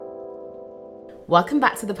Welcome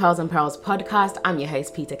back to the Pearls and Pearls podcast. I'm your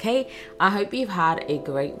host, Peter Kay. I hope you've had a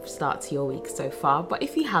great start to your week so far, but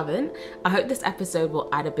if you haven't, I hope this episode will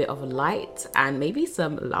add a bit of light and maybe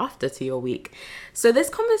some laughter to your week. So this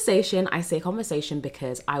conversation, I say conversation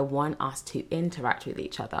because I want us to interact with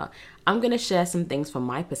each other. I'm going to share some things from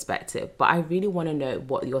my perspective, but I really want to know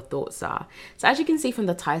what your thoughts are. So as you can see from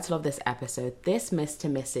the title of this episode, this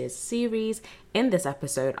Mr. Mrs. series, in this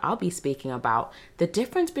episode, I'll be speaking about the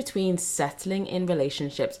difference between settling in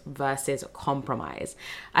relationships versus compromise.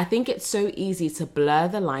 I think it's so easy to blur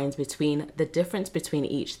the lines between the difference between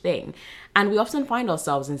each thing. And we often find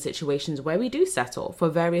ourselves in situations where we do settle for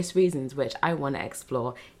various reasons, which I want to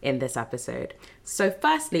explore in this episode. So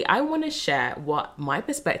firstly, I want to share what my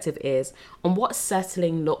perspective is on what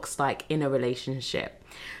settling looks like in a relationship.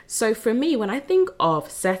 So for me, when I think of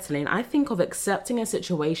settling, I think of accepting a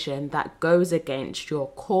situation that goes against your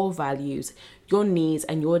core values, your needs,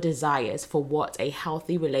 and your desires for what a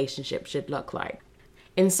healthy relationship should look like.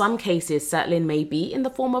 In some cases, settling may be in the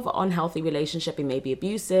form of an unhealthy relationship. It may be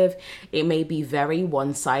abusive. It may be very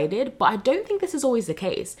one-sided, but I don't think this is always the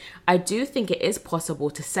case. I do think it is possible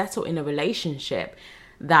to settle in a relationship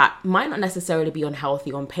that might not necessarily be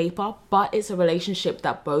unhealthy on paper, but it's a relationship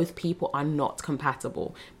that both people are not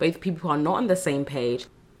compatible. Both people are not on the same page,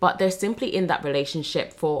 but they're simply in that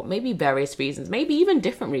relationship for maybe various reasons, maybe even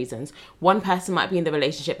different reasons. One person might be in the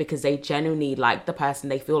relationship because they genuinely like the person,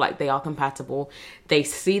 they feel like they are compatible, they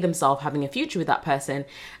see themselves having a future with that person.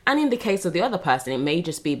 And in the case of the other person, it may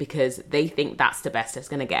just be because they think that's the best it's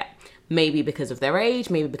gonna get. Maybe because of their age,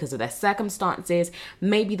 maybe because of their circumstances,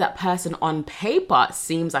 maybe that person on paper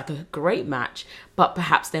seems like a great match, but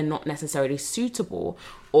perhaps they're not necessarily suitable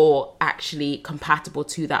or actually compatible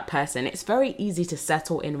to that person. It's very easy to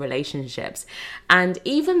settle in relationships. And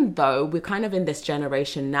even though we're kind of in this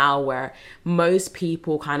generation now where most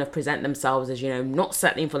people kind of present themselves as, not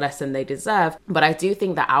settling for less than they deserve, but I do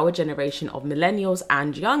think that our generation of millennials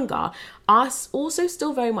and younger are also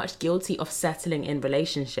still very much guilty of settling in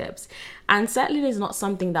relationships. And settling is not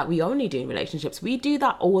something that we only do in relationships. We do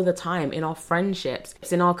that all the time in our friendships,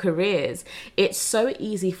 in our careers. It's so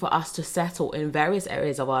easy for us to settle in various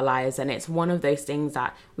areas of our lives. And it's one of those things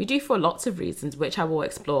that we do for lots of reasons, which I will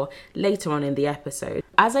explore later on in the episode.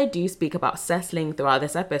 As I do speak about settling throughout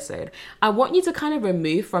this episode, I want you to kind of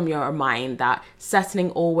remove from your mind that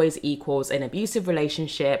settling always equals an abusive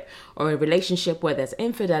relationship or a relationship where there's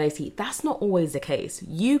infidelity. That's not always the case.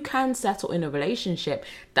 You can settle in a relationship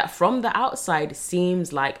that from the outside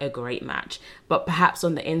seems like a great match, but perhaps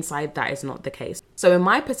on the inside that is not the case. So in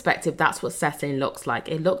my perspective, that's what settling looks like.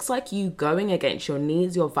 It looks like you going against your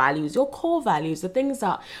needs, your values, your core values, the things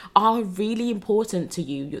that are really important to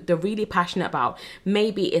you, they're really passionate about.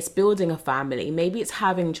 Maybe it's building a family, maybe it's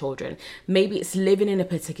having children, maybe it's living in a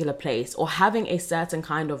particular place or having a certain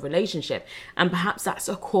kind of relationship. And perhaps that's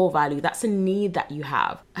a core value, that's a need that you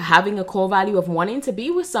have. Having a core value of wanting to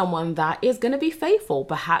be with someone that is going to be faithful,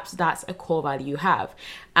 perhaps that's a core value you have.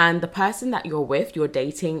 And the person that you're with, you're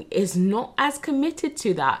dating, is not as committed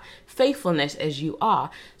to that faithfulness as you are.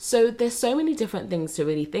 So there's so many different things to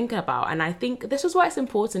really think about. And I think this is why it's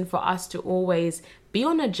important for us to always be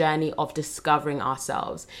on a journey of discovering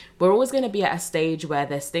ourselves. We're always going to be at a stage where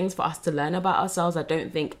there's things for us to learn about ourselves. I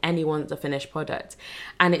don't think anyone's a finished product.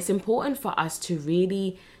 And it's important for us to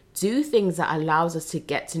really do things that allows us to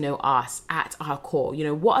get to know us at our core.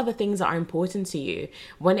 What are the things that are important to you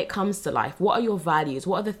when it comes to life? What are your values?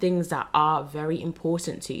 What are the things that are very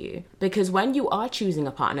important to you? Because when you are choosing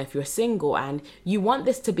a partner, if you're single and you want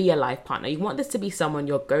this to be a life partner, you want this to be someone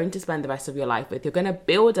you're going to spend the rest of your life with, you're going to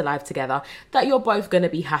build a life together that you're both going to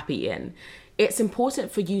be happy in. It's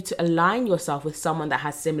important for you to align yourself with someone that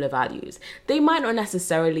has similar values. They might not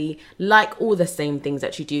necessarily like all the same things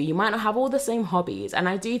that you do. You might not have all the same hobbies. And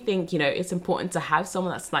I do think, it's important to have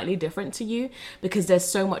someone that's slightly different to you because there's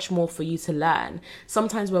so much more for you to learn.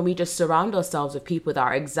 Sometimes when we just surround ourselves with people that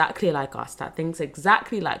are exactly like us, that thinks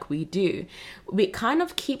exactly like we do, it kind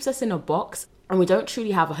of keeps us in a box. And we don't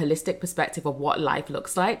truly have a holistic perspective of what life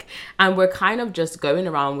looks like. And we're kind of just going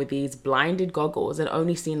around with these blinded goggles and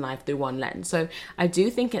only seeing life through one lens. So I do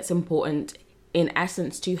think it's important, in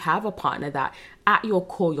essence, to have a partner that at your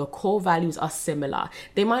core values are similar.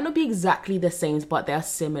 They might not be exactly the same, but they're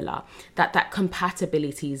similar. That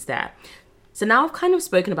compatibility is there. So now I've kind of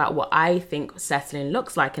spoken about what I think settling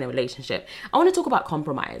looks like in a relationship. I want to talk about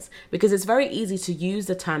compromise because it's very easy to use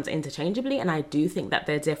the terms interchangeably, and I do think that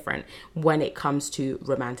they're different when it comes to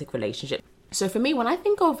romantic relationships. So for me, when I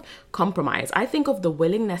think of compromise, I think of the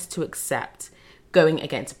willingness to accept going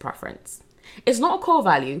against a preference. It's not a core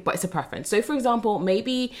value, but it's a preference. So for example,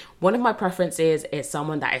 maybe one of my preferences is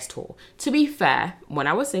someone that is tall. To be fair, when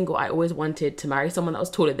I was single, I always wanted to marry someone that was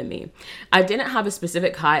taller than me. I didn't have a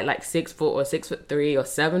specific height like 6 foot or 6'3" or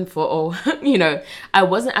 7 foot or, I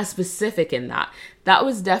wasn't as specific in that. That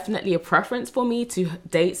was definitely a preference for me, to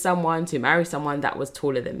date someone, to marry someone that was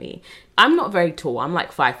taller than me. I'm not very tall. I'm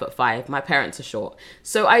like 5'5". My parents are short.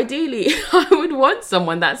 So ideally, I would want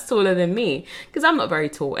someone that's taller than me because I'm not very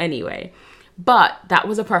tall anyway. But that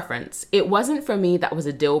was a preference. It wasn't for me that was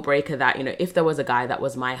a deal breaker that, if there was a guy that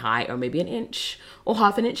was my height or maybe an inch or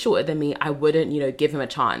half an inch shorter than me, I wouldn't, give him a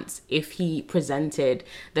chance if he presented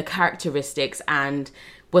the characteristics and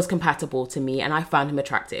was compatible to me and I found him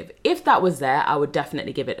attractive. If that was there, I would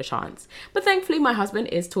definitely give it a chance. But thankfully, my husband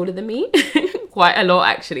is taller than me, quite a lot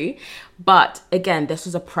actually. But again, this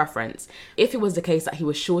was a preference. If it was the case that he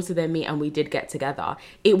was shorter than me and we did get together,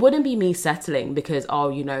 it wouldn't be me settling because,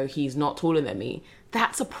 he's not taller than me.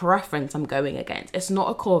 That's a preference I'm going against. It's not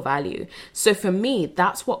a core value. So for me,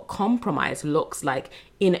 that's what compromise looks like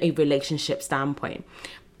in a relationship standpoint.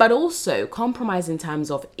 But also compromise in terms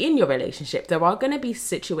of in your relationship, there are going to be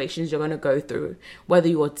situations you're going to go through, whether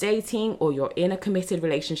you're dating or you're in a committed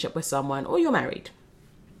relationship with someone or you're married.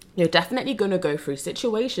 You're definitely going to go through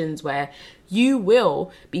situations where you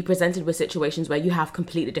will be presented with situations where you have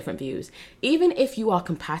completely different views. Even if you are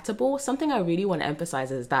compatible, something I really want to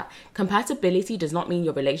emphasize is that compatibility does not mean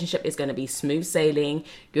your relationship is going to be smooth sailing.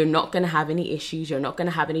 You're not going to have any issues. You're not going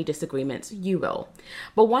to have any disagreements. You will.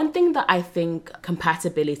 But one thing that I think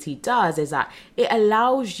compatibility does is that it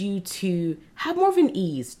allows you to have more of an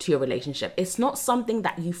ease to your relationship. It's not something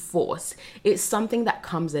that you force. It's something that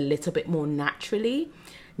comes a little bit more naturally.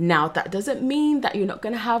 Now, that doesn't mean that you're not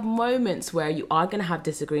going to have moments where you are going to have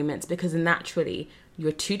disagreements, because naturally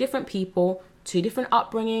you're two different people, two different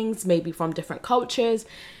upbringings, maybe from different cultures,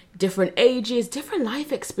 different ages, different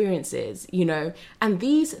life experiences, and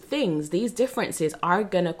these differences are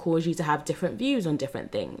going to cause you to have different views on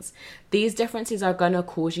different things. These differences are going to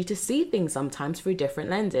cause you to see things sometimes through different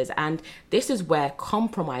lenses. And this is where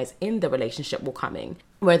compromise in the relationship will come in,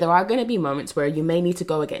 where there are going to be moments where you may need to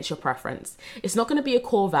go against your preference. It's not going to be a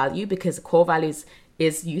core value because core values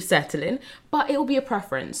is you settling, but it will be a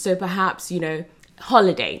preference. So perhaps,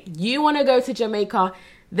 holiday, you want to go to Jamaica,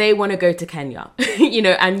 they want to go to Kenya,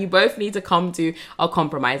 and you both need to come to a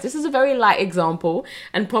compromise. This is a very light example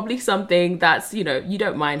and probably something that's, you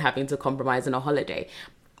don't mind having to compromise on a holiday.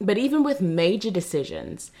 But even with major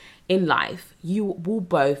decisions in life, you will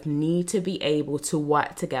both need to be able to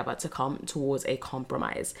work together to come towards a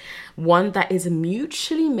compromise. One that is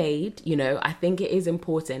mutually made. I think it is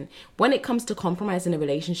important. When it comes to compromise in a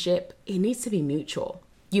relationship, it needs to be mutual.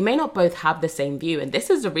 You may not both have the same view, and this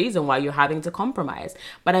is the reason why you're having to compromise.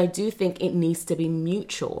 But I do think it needs to be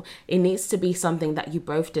mutual. It needs to be something that you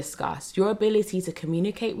both discuss. Your ability to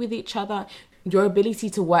communicate with each other, your ability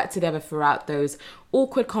to work together throughout those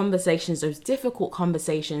awkward conversations, those difficult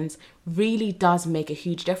conversations, really does make a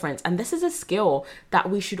huge difference. And this is a skill that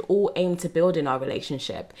we should all aim to build in our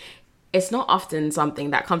relationship. It's not often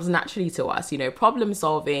something that comes naturally to us, problem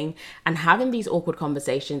solving and having these awkward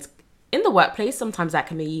conversations. In the workplace, sometimes that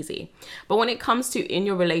can be easy. But when it comes to in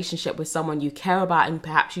your relationship with someone you care about and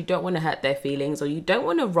perhaps you don't want to hurt their feelings or you don't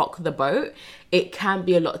want to rock the boat, it can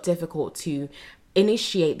be a lot difficult to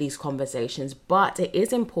initiate these conversations. But it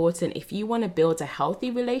is important, if you want to build a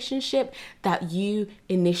healthy relationship, that you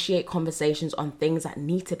initiate conversations on things that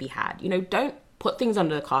need to be had. Don't put things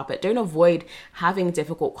under the carpet. Don't avoid having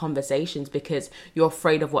difficult conversations because you're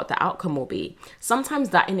afraid of what the outcome will be. Sometimes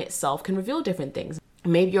that in itself can reveal different things.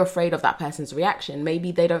 Maybe you're afraid of that person's reaction.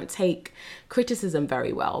 Maybe they don't take criticism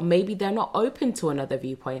very well. Maybe they're not open to another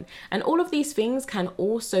viewpoint. And all of these things can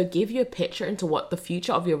also give you a picture into what the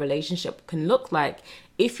future of your relationship can look like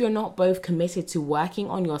if you're not both committed to working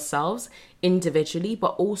on yourselves individually,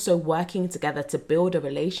 but also working together to build a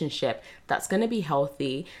relationship that's going to be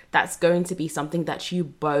healthy, that's going to be something that you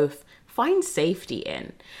both find safety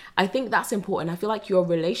in. I think that's important. I feel like your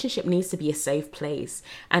relationship needs to be a safe place.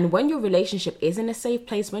 And when your relationship isn't a safe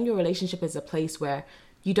place, when your relationship is a place where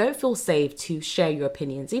you don't feel safe to share your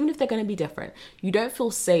opinions, even if they're going to be different, you don't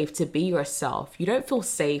feel safe to be yourself, you don't feel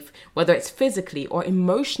safe, whether it's physically or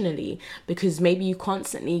emotionally, because maybe you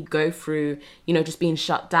constantly go through, just being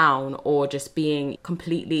shut down or just being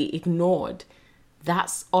completely ignored.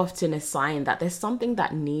 That's often a sign that there's something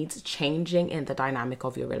that needs changing in the dynamic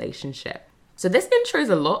of your relationship. So this intro is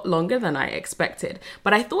a lot longer than I expected,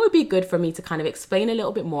 but I thought it'd be good for me to kind of explain a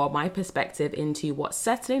little bit more of my perspective into what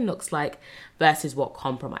settling looks like versus what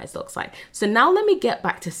compromise looks like. So now let me get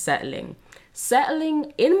back to settling.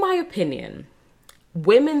 Settling, in my opinion,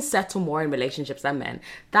 Women settle more in relationships than men.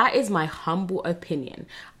 That is my humble opinion.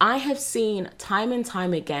 I have seen time and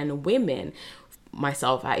time again women,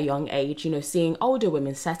 myself at a young age, seeing older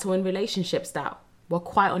women settle in relationships that were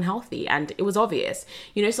quite unhealthy, and it was obvious.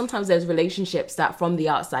 Sometimes there's relationships that from the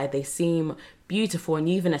outside they seem beautiful and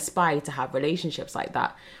you even aspire to have relationships like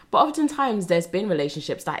that. But oftentimes there's been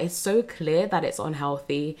relationships that it's so clear that it's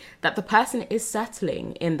unhealthy, that the person is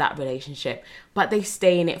settling in that relationship, but they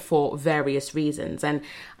stay in it for various reasons. And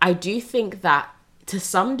I do think that to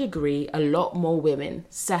some degree, a lot more women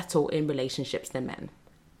settle in relationships than men.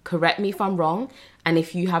 Correct me if I'm wrong, and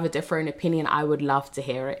if you have a different opinion, I would love to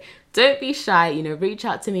hear it. Don't be shy, reach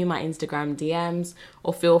out to me in my Instagram DMs,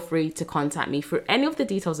 or feel free to contact me through any of the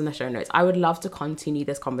details in the show notes. I would love to continue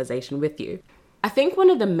this conversation with you. I think one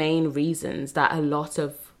of the main reasons that a lot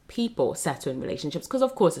of people settle in relationships, because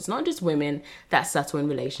of course it's not just women that settle in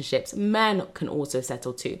relationships, men can also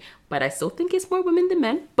settle too, but I still think it's more women than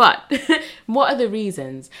men. But what are the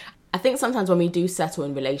reasons? I think sometimes when we do settle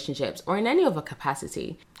in relationships or in any other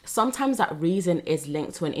capacity, sometimes that reason is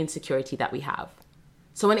linked to an insecurity that we have.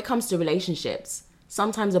 So when it comes to relationships,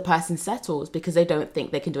 sometimes a person settles because they don't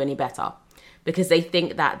think they can do any better, because they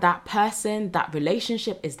think that that person, that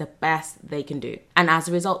relationship is the best they can do. And as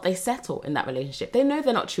a result, they settle in that relationship. They know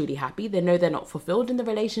they're not truly happy. They know they're not fulfilled in the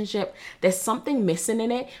relationship. There's something missing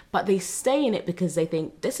in it, but they stay in it because they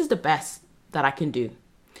think this is the best that I can do.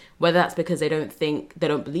 Whether that's because they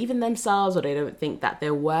don't believe in themselves, or they don't think that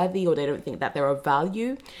they're worthy, or they don't think that they're of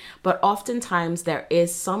value. But oftentimes there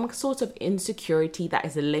is some sort of insecurity that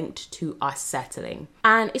is linked to us settling.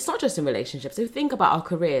 And it's not just in relationships. If you think about our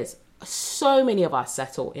careers, so many of us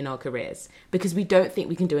settle in our careers because we don't think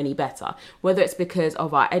we can do any better. Whether it's because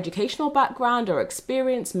of our educational background or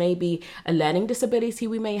experience, maybe a learning disability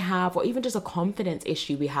we may have, or even just a confidence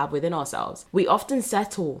issue we have within ourselves. We often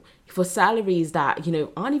settle for salaries that,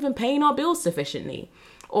 aren't even paying our bills sufficiently,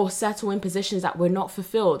 or settle in positions that we're not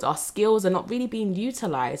fulfilled. Our skills are not really being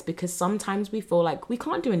utilized because sometimes we feel like we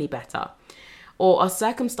can't do any better, or our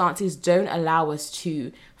circumstances don't allow us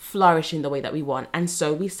to flourish in the way that we want. And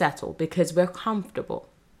so we settle because we're comfortable.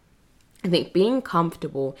 I think being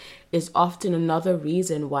comfortable is often another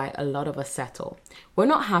reason why a lot of us settle. We're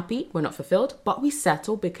not happy, we're not fulfilled, but we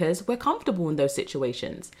settle because we're comfortable in those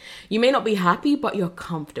situations. You may not be happy, but you're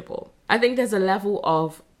comfortable. I think there's a level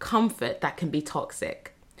of comfort that can be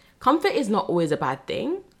toxic. Comfort is not always a bad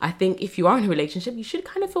thing. I think if you are in a relationship, you should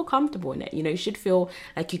kind of feel comfortable in it. You should feel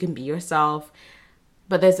like you can be yourself.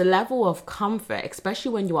 But there's a level of comfort,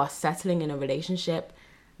 especially when you are settling in a relationship,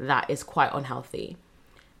 that is quite unhealthy.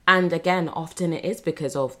 And again, often it is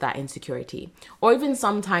because of that insecurity. Or even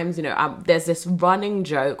sometimes, there's this running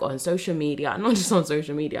joke on social media, not just on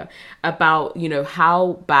social media, about,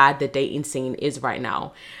 how bad the dating scene is right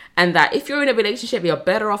now. And that if you're in a relationship, you're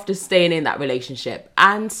better off just staying in that relationship.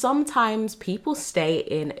 And sometimes people stay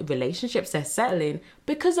in relationships they're settling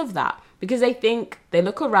because of that. Because they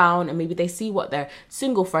look around and maybe they see what their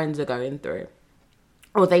single friends are going through.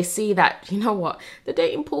 Or they see that, the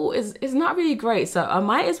dating pool is not really great. So I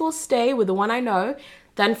might as well stay with the one I know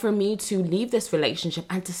than for me to leave this relationship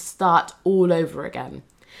and to start all over again.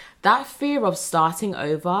 That fear of starting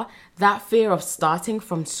over, that fear of starting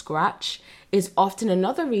from scratch is often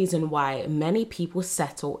another reason why many people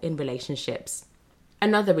settle in relationships.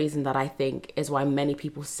 Another reason that I think is why many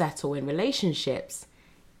people settle in relationships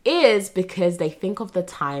is because they think of the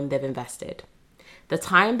time they've invested. The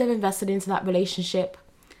time they've invested into that relationship,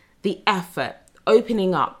 the effort,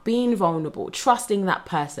 opening up, being vulnerable, trusting that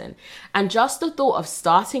person. And just the thought of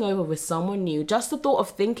starting over with someone new, just the thought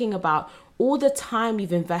of thinking about all the time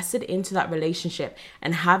you've invested into that relationship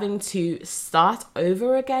and having to start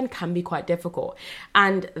over again can be quite difficult.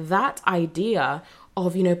 And that idea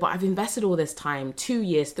of, but I've invested all this time, 2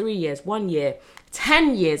 years, 3 years, 1 year,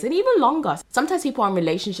 10 years, and even longer. Sometimes people are in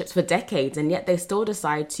relationships for decades and yet they still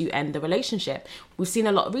decide to end the relationship. We've seen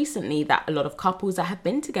a lot recently that a lot of couples that have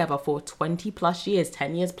been together for 20 plus years,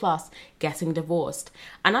 10 years plus, getting divorced.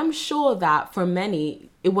 And I'm sure that for many,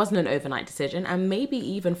 it wasn't an overnight decision. And maybe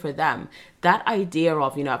even for them, that idea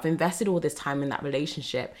of, I've invested all this time in that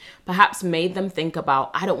relationship, perhaps made them think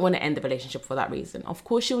about, I don't want to end the relationship for that reason. Of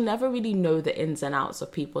course, you'll never really know the ins and outs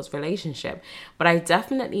of people's relationship. But I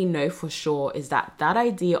definitely know for sure is that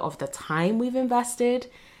idea of the time we've invested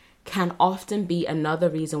can often be another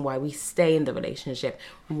reason why we stay in the relationship,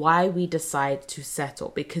 why we decide to settle,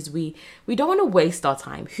 because we don't want to waste our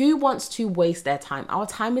time. Who wants to waste their time? Our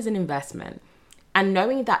time is an investment. And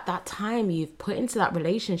knowing that time you've put into that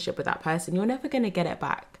relationship with that person, you're never going to get it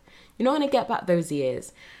back. You're not going to get back those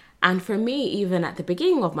years. And for me, even at the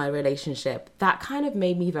beginning of my relationship, that kind of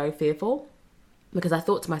made me very fearful. because I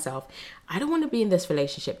thought to myself, I don't want to be in this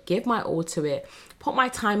relationship, give my all to it, put my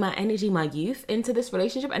time, my energy, my youth into this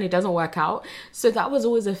relationship, and it doesn't work out. So that was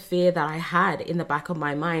always a fear that I had in the back of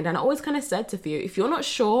my mind. And I always kind of said to Theo, if you're not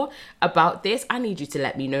sure about this, I need you to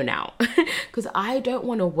let me know now, because I don't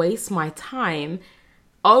want to waste my time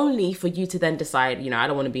only for you to then decide, I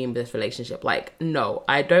don't want to be in this relationship. Like, no,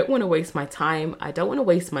 I don't want to waste my time. I don't want to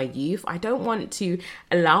waste my youth. I don't want to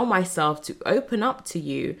allow myself to open up to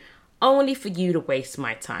you only for you to waste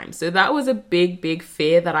my time. So that was a big, big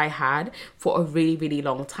fear that I had for a really, really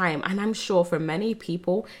long time. And I'm sure for many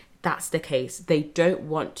people, that's the case. They don't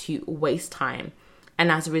want to waste time.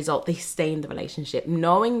 And as a result, they stay in the relationship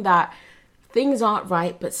knowing that things aren't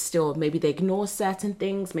right, but still maybe they ignore certain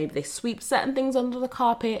things. Maybe they sweep certain things under the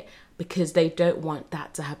carpet because they don't want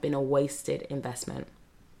that to have been a wasted investment.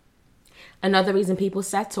 Another reason people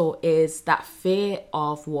settle is that fear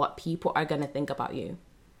of what people are going to think about you.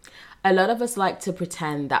 A lot of us like to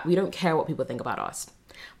pretend that we don't care what people think about us.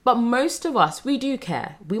 But most of us, we do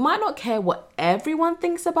care. We might not care what everyone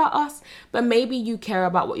thinks about us, but maybe you care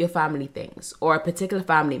about what your family thinks, or a particular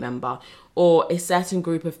family member, or a certain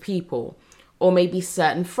group of people, or maybe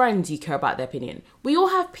certain friends you care about their opinion. We all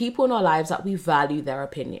have people in our lives that we value their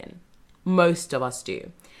opinion. Most of us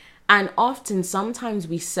do. And often, sometimes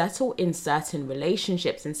we settle in certain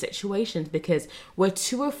relationships and situations because we're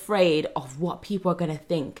too afraid of what people are going to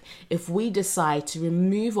think if we decide to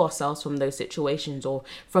remove ourselves from those situations or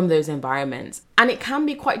from those environments. And it can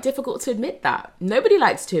be quite difficult to admit that. Nobody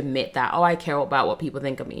likes to admit that, I care about what people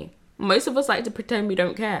think of me. Most of us like to pretend we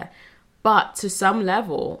don't care. But to some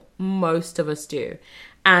level, most of us do.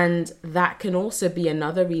 And that can also be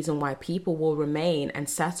another reason why people will remain and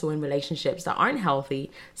settle in relationships that aren't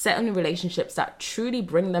healthy, settle in relationships that truly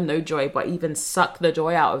bring them no joy, but even suck the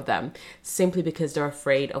joy out of them, simply because they're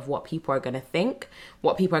afraid of what people are going to think,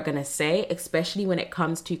 what people are going to say, especially when it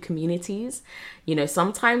comes to communities.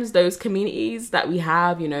 Sometimes those communities that we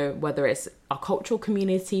have, whether it's our cultural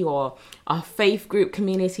community or our faith group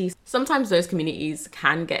communities, sometimes those communities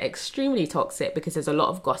can get extremely toxic because there's a lot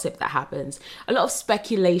of gossip that happens, a lot of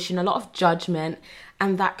speculation, a lot of judgment,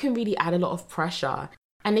 and that can really add a lot of pressure.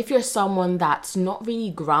 And if you're someone that's not really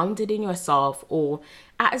grounded in yourself or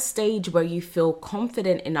at a stage where you feel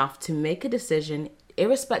confident enough to make a decision,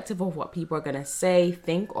 irrespective of what people are going to say,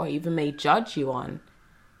 think, or even may judge you on,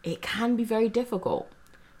 it can be very difficult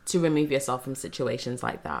to remove yourself from situations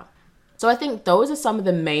like that. So I think those are some of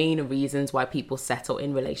the main reasons why people settle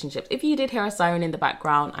in relationships. If you did hear a siren in the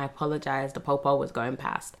background, I apologize. The popo was going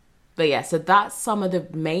past. But yeah, so that's some of the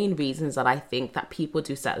main reasons that I think that people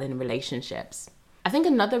do settle in relationships. I think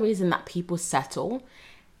another reason that people settle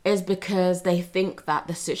is because they think that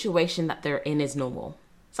the situation that they're in is normal.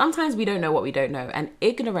 Sometimes we don't know what we don't know, and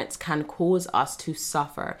ignorance can cause us to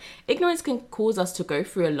suffer. Ignorance can cause us to go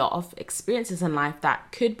through a lot of experiences in life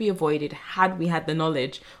that could be avoided had we had the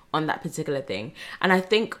knowledge on that particular thing. And I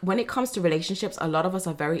think when it comes to relationships, a lot of us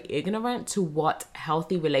are very ignorant to what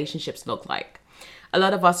healthy relationships look like. A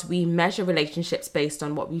lot of us, we measure relationships based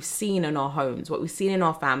on what we've seen in our homes, what we've seen in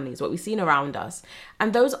our families, what we've seen around us.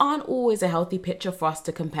 And those aren't always a healthy picture for us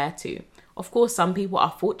to compare to. Of course, some people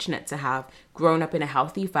are fortunate to have grown up in a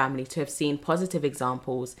healthy family, to have seen positive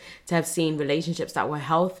examples, to have seen relationships that were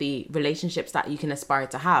healthy, relationships that you can aspire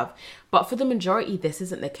to have. But for the majority, this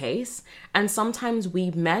isn't the case. And sometimes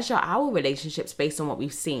we measure our relationships based on what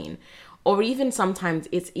we've seen. Or even sometimes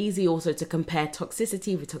it's easy also to compare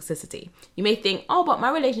toxicity with toxicity. You may think, oh, but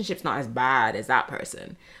my relationship's not as bad as that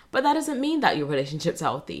person. But that doesn't mean that your relationship's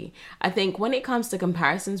healthy. I think when it comes to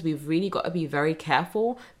comparisons, we've really got to be very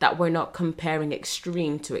careful that we're not comparing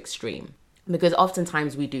extreme to extreme, because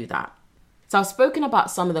oftentimes we do that. So I've spoken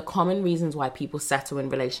about some of the common reasons why people settle in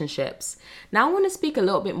relationships. Now I want to speak a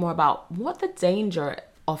little bit more about what the danger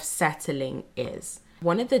of settling is.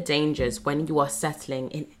 One of the dangers when you are settling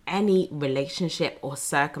in any relationship or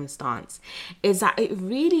circumstance is that it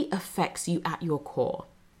really affects you at your core.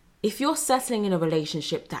 If you're settling in a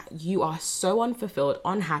relationship that you are so unfulfilled,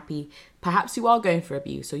 unhappy, perhaps you are going through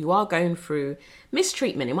abuse or you are going through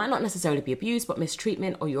mistreatment. It might not necessarily be abuse, but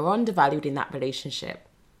mistreatment, or you're undervalued in that relationship.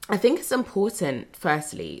 I think it's important,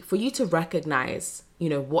 firstly, for you to recognize,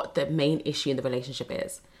 what the main issue in the relationship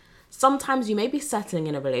is. Sometimes you may be settling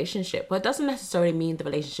in a relationship, but it doesn't necessarily mean the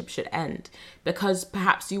relationship should end, because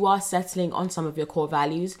perhaps you are settling on some of your core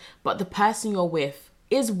values, but the person you're with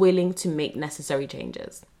is willing to make necessary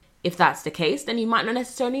changes. If that's the case, then you might not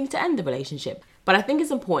necessarily need to end the relationship. But I think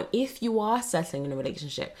it's important, if you are settling in a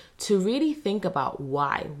relationship, to really think about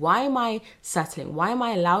why. Why am I settling? Why am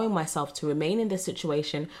I allowing myself to remain in this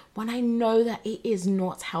situation when I know that it is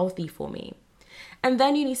not healthy for me? And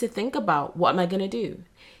then you need to think about, what am I going to do?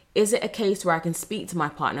 Is it a case where I can speak to my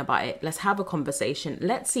partner about it? Let's have a conversation.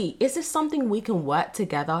 Let's see, is this something we can work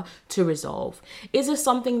together to resolve? Is this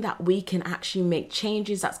something that we can actually make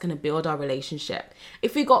changes that's going to build our relationship?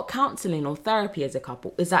 If we got counseling or therapy as a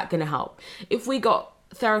couple, is that going to help? If we got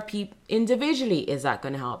therapy individually, is that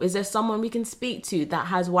going to help? Is there someone we can speak to that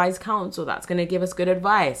has wise counsel that's going to give us good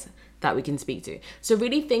advice that we can speak to? So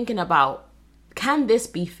really thinking about, can this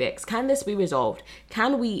be fixed? Can this be resolved?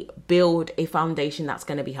 Can we build a foundation that's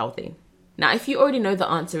going to be healthy? Now, if you already know the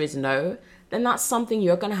answer is no, then that's something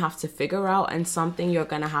you're going to have to figure out and something you're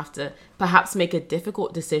going to have to perhaps make a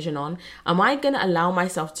difficult decision on. Am I going to allow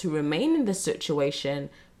myself to remain in this situation,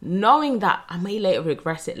 knowing that I may later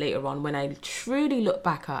regret it later on when I truly look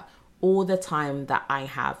back at all the time that I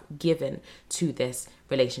have given to this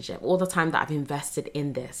relationship, all the time that I've invested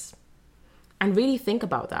in this? And really think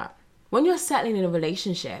about that. When you're settling in a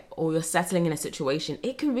relationship or you're settling in a situation,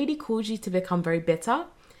 it can really cause you to become very bitter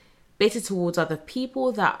towards other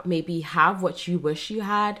people that maybe have what you wish you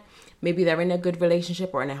had. Maybe they're in a good relationship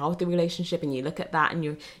or in a healthy relationship, and you look at that and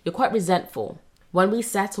you're quite resentful. When we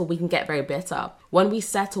settle, we can get very bitter. When we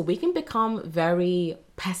settle, we can become very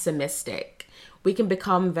pessimistic. We can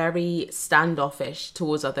become very standoffish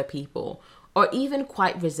towards other people, or even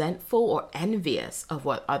quite resentful or envious of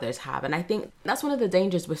what others have. And I think that's one of the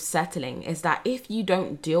dangers with settling, is that if you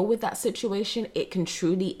don't deal with that situation, it can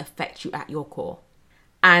truly affect you at your core.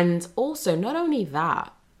 And also, not only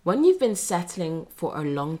that, when you've been settling for a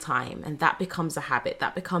long time and that becomes a habit,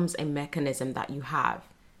 that becomes a mechanism that you have,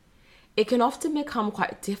 it can often become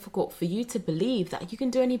quite difficult for you to believe that you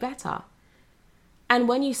can do any better. And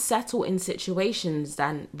when you settle in situations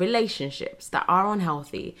and relationships that are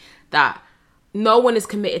unhealthy, that no one is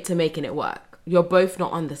committed to making it work, you're both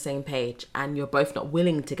not on the same page and you're both not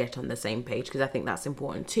willing to get on the same page, because I think that's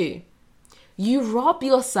important too, you rob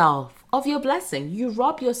yourself of your blessing. You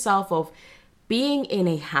rob yourself of being in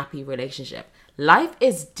a happy relationship. Life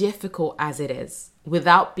is difficult as it is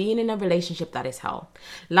without being in a relationship that is hell.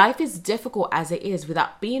 Life is difficult as it is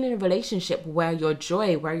without being in a relationship where your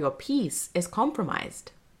joy, where your peace is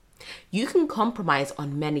compromised. You can compromise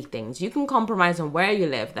on many things. You can compromise on where you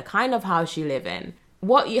live, the kind of house you live in,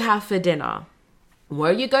 what you have for dinner,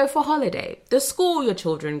 where you go for holiday, the school your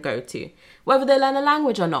children go to, whether they learn a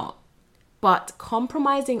language or not. But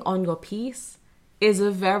compromising on your peace is a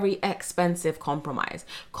very expensive compromise.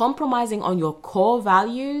 Compromising on your core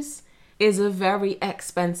values is a very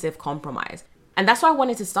expensive compromise. And that's why I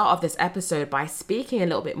wanted to start off this episode by speaking a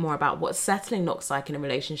little bit more about what settling looks like in a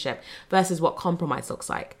relationship versus what compromise looks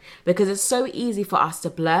like. Because it's so easy for us to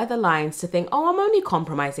blur the lines, to think, oh, I'm only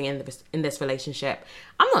compromising in this relationship.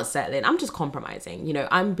 I'm not settling, I'm just compromising. You know,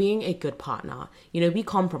 I'm being a good partner. You know, we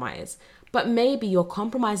compromise. But maybe you're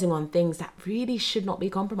compromising on things that really should not be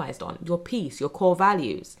compromised on. Your peace, your core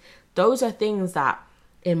values. Those are things that,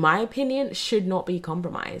 in my opinion, should not be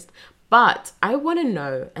compromised. But I want to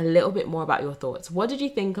know a little bit more about your thoughts. What did you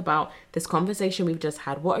think about this conversation we've just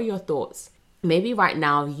had? What are your thoughts? Maybe right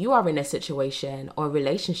now you are in a situation or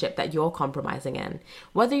relationship that you're compromising in.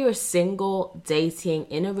 Whether you're single, dating,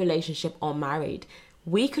 in a relationship, or married,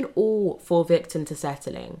 we can all fall victim to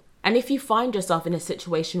settling. And if you find yourself in a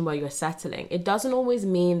situation where you're settling, it doesn't always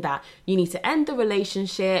mean that you need to end the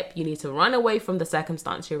relationship, you need to run away from the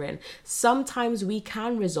circumstance you're in. Sometimes we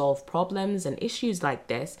can resolve problems and issues like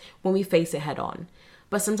this when we face it head on.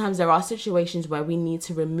 But sometimes there are situations where we need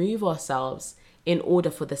to remove ourselves in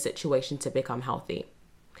order for the situation to become healthy.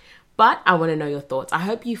 But I want to know your thoughts. I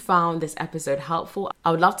hope you found this episode helpful. I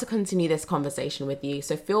would love to continue this conversation with you.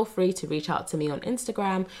 So feel free to reach out to me on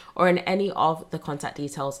Instagram or in any of the contact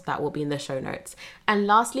details that will be in the show notes. And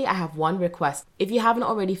lastly, I have one request. If you haven't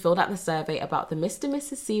already filled out the survey about the Mr.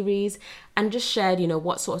 Mrs. series and just shared,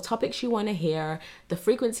 what sort of topics you want to hear, the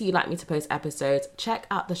frequency you'd like me to post episodes, check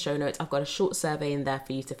out the show notes. I've got a short survey in there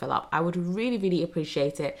for you to fill up. I would really, really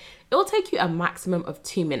appreciate it. It will take you a maximum of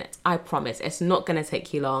 2 minutes. I promise. It's not going to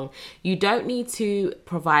take you long. You don't need to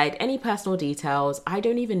provide any personal details. I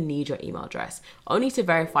don't even need your email address. Only to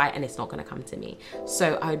verify, and it's not going to come to me.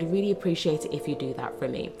 So I would really appreciate it if you do that for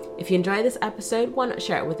me. If you enjoy this episode, why not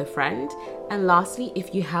share it with a friend? And lastly,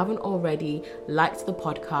 if you haven't already liked the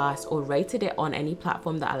podcast or rated it on any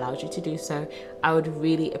platform that allows you to do so, I would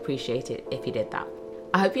really appreciate it if you did that.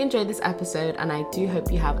 I hope you enjoyed this episode, and I do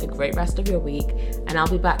hope you have a great rest of your week, and I'll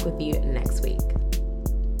be back with you next week.